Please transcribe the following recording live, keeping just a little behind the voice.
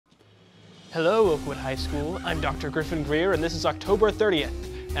Hello, Oakwood High School. I'm Dr. Griffin Greer, and this is October 30th,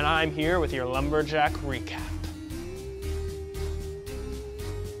 and I'm here with your Lumberjack Recap.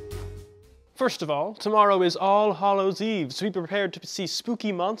 First of all, tomorrow is All Hallows Eve, so be prepared to see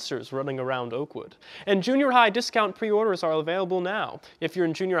spooky monsters running around Oakwood. And junior high discount pre-orders are available now. If you're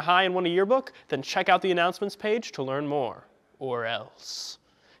in junior high and want a yearbook, then check out the announcements page to learn more. Or else.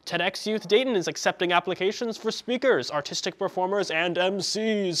 TEDx Youth Dayton is accepting applications for speakers, artistic performers, and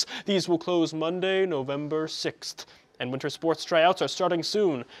MCs. These will close Monday, November 6th. And winter sports tryouts are starting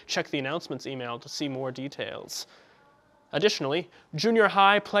soon. Check the announcements email to see more details. Additionally, junior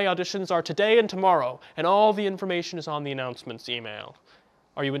high play auditions are today and tomorrow, and all the information is on the announcements email.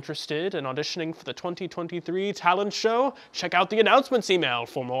 Are you interested in auditioning for the 2023 talent show? Check out the announcements email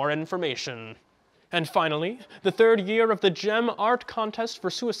for more information. And finally, the third year of the GEM Art Contest for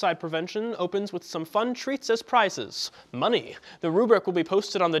Suicide Prevention opens with some fun treats as prizes. Money. The rubric will be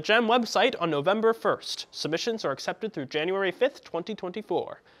posted on the GEM website on November 1st. Submissions are accepted through January 5th,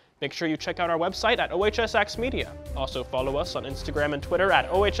 2024. Make sure you check out our website at OHS Media. Also follow us on Instagram and Twitter at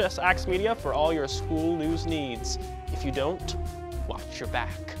OHS Media for all your school news needs. If you don't, watch your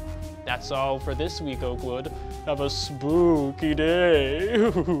back. That's all for this week, Oakwood. Have a spooky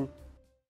day.